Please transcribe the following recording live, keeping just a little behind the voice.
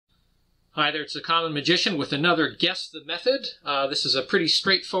Hi there, it's the Common Magician with another Guess the Method. This is a pretty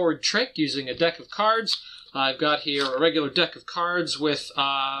straightforward trick using a deck of cards. I've got here a regular deck of cards with,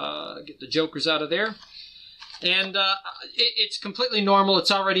 get the jokers out of there. And it's completely normal.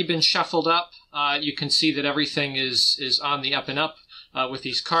 It's already been shuffled up. You can see that everything is on the up and up with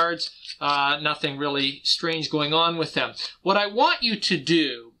these cards. Nothing really strange going on with them. What I want you to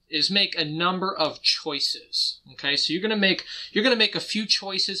do is make a number of choices. Okay, so you're going to make a few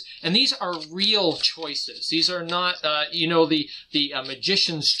choices, and these are real choices. These are not, the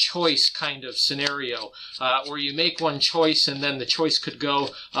magician's choice kind of scenario where you make one choice and then the choice could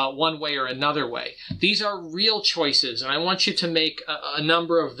go one way or another way. These are real choices, and I want you to make a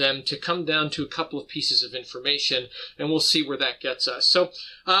number of them to come down to a couple of pieces of information, and we'll see where that gets us. So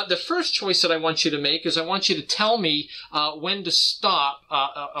the first choice that I want you to make is I want you to tell me when to stop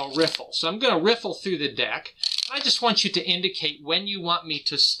a riffle. So I'm going to riffle through the deck. I just want you to indicate when you want me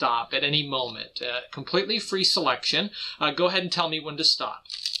to stop at any moment. Completely free selection. Go ahead and tell me when to stop.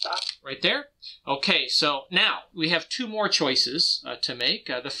 Stop. Right there. Okay, so now we have two more choices to make.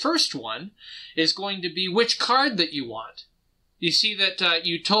 The first one is going to be which card that you want. You see that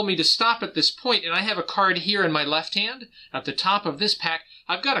you told me to stop at this point, and I have a card here in my left hand at the top of this pack.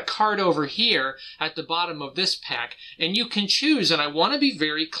 I've got a card over here at the bottom of this pack, and you can choose, and I want to be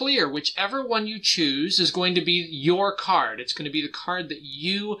very clear, whichever one you choose is going to be your card. It's going to be the card that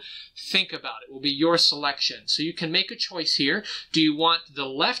you think about. It will be your selection. So you can make a choice here. Do you want the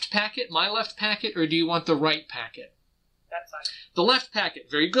left packet, my left packet, or do you want the right packet? That side. The left packet.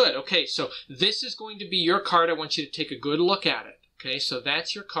 Very good. Okay, so this is going to be your card. I want you to take a good look at it. Okay, so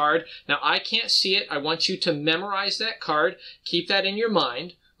that's your card. Now, I can't see it. I want you to memorize that card. Keep that in your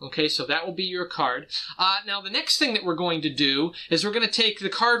mind. Okay, so that will be your card. Now, the next thing that we're going to do is we're going to take the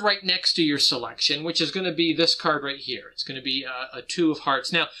card right next to your selection, which is going to be this card right here. It's going to be a two of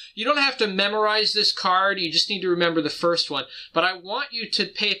hearts. Now, you don't have to memorize this card. You just need to remember the first one. But I want you to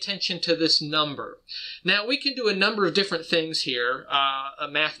pay attention to this number. Now, we can do a number of different things here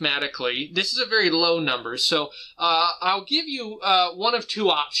mathematically. This is a very low number, so I'll give you one of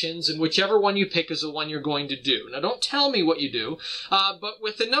two options, and whichever one you pick is the one you're going to do. Now, don't tell me what you do, but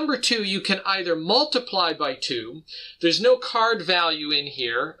with the number 2, you can either multiply by 2. There's no card value in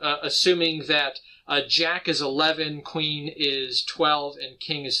here, assuming that Jack is 11, Queen is 12, and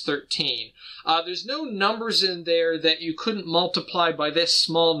King is 13. There's no numbers in there that you couldn't multiply by this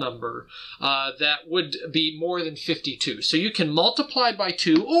small number that would be more than 52. So you can multiply by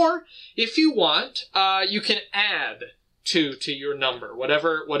 2, or if you want, you can add 2 to your number,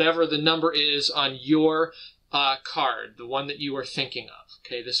 whatever the number is on your card, the one that you are thinking of.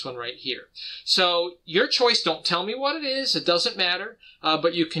 Okay, this one right here. So your choice, don't tell me what it is, it doesn't matter,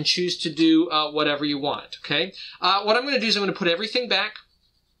 but you can choose to do whatever you want, okay? What I'm going to do is I'm going to put everything back.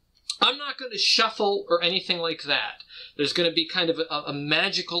 I'm not going to shuffle or anything like that. There's going to be kind of a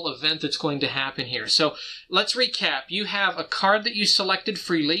magical event that's going to happen here. So let's recap. You have a card that you selected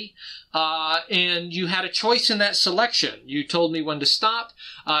freely, and you had a choice in that selection. You told me when to stop.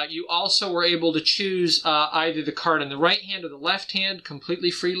 You also were able to choose either the card in the right hand or the left hand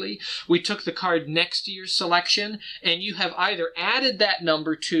completely freely. We took the card next to your selection, and you have either added that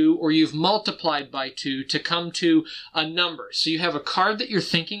number to or you've multiplied by 2 to come to a number. So you have a card that you're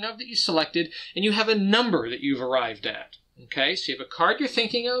thinking of that you selected, and you have a number that you've arrived at. Okay, so you have a card you're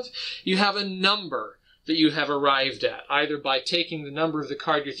thinking of, you have a number that you have arrived at, either by taking the number of the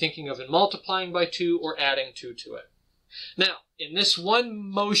card you're thinking of and multiplying by 2 or adding 2 to it. Now, in this one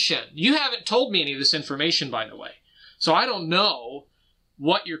motion, you haven't told me any of this information, by the way, so I don't know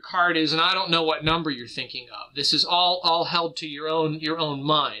what your card is, and I don't know what number you're thinking of. This is all held to your own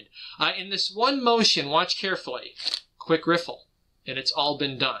mind. In this one motion, watch carefully, quick riffle, and it's all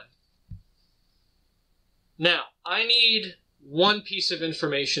been done. Now, I need one piece of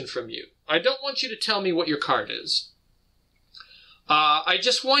information from you. I don't want you to tell me what your card is. I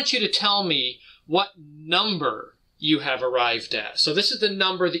just want you to tell me what number you have arrived at. So this is the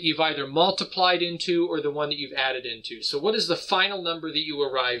number that you've either multiplied into or the one that you've added into. So what is the final number that you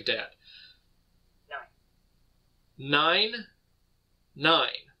arrived at? 9. 9.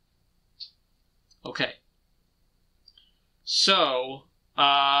 Okay. So,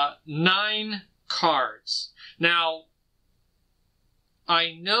 9 cards. Now,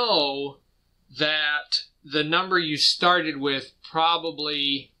 I know that the number you started with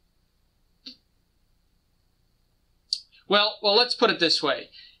probably... Well, let's put it this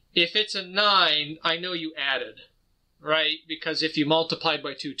way. If it's a 9, I know you added, right? Because if you multiplied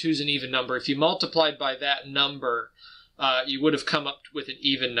by 2, 2 is an even number. If you multiplied by that number, you would have come up with an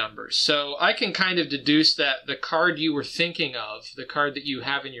even number. So I can kind of deduce that the card you were thinking of, the card that you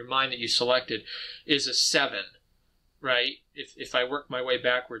have in your mind that you selected, is a 7, right? If I work my way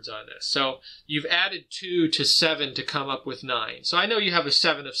backwards on this. So you've added 2 to 7 to come up with 9. So I know you have a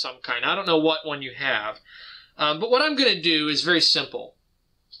 7 of some kind. I don't know what one you have. But what I'm going to do is very simple.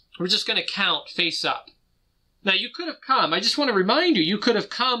 We're just going to count face up. Now you could have come, I just want to remind you, you could have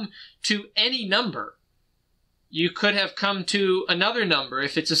come to any number. You could have come to another number.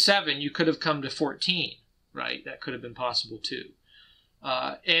 If it's a 7, you could have come to 14, right? That could have been possible too.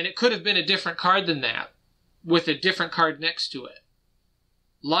 And it could have been a different card than that, with a different card next to it.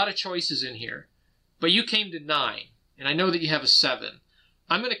 A lot of choices in here. But you came to 9, and I know that you have a 7.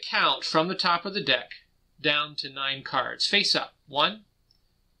 I'm going to count from the top of the deck down to 9 cards. Face up. 1,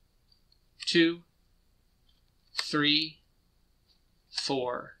 2, 3,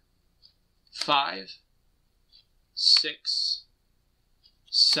 4, 5, 6,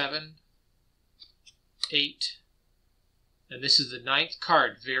 7, 8, and this is the 9th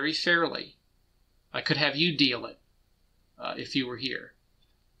card, very fairly. I could have you deal it if you were here.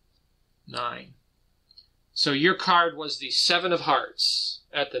 9. So your card was the 7 of hearts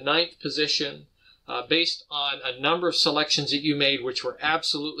at the 9th position, based on a number of selections that you made, which were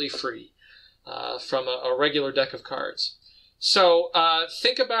absolutely free from a regular deck of cards. So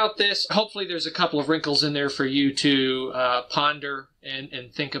think about this. Hopefully there's a couple of wrinkles in there for you to ponder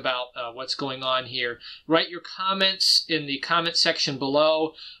and think about what's going on here. Write your comments in the comment section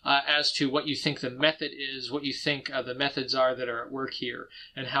below as to what you think the method is, what you think the methods are that are at work here,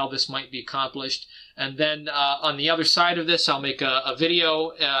 and how this might be accomplished. And then on the other side of this, I'll make a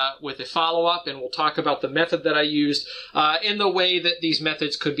video with a follow-up, and we'll talk about the method that I used in the way that these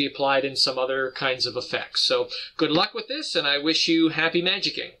methods could be applied in some other kinds of effects. So good luck with this, and I wish you happy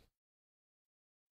magicking.